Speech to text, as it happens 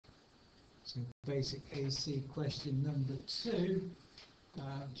So basic AC question number 2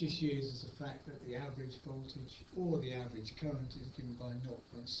 just uses the fact that the average voltage or the average current is given by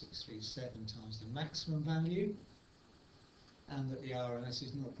 0.637 times the maximum value, and that the RMS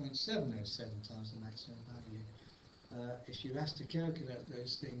is 0.707 times the maximum value. If you're asked to calculate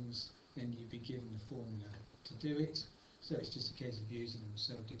those things, then you'd be given the formula to do it. So it's just a case of using them.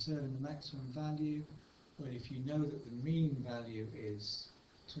 So determine the maximum value. Well, if you know that the mean value is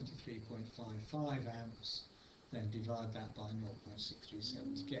 23.55 amps, then divide that by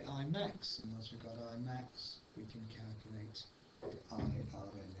 0.637 to get Imax. And once we've got Imax, we can calculate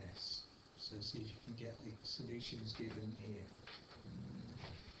IRMS. So see if you can get the solutions given here.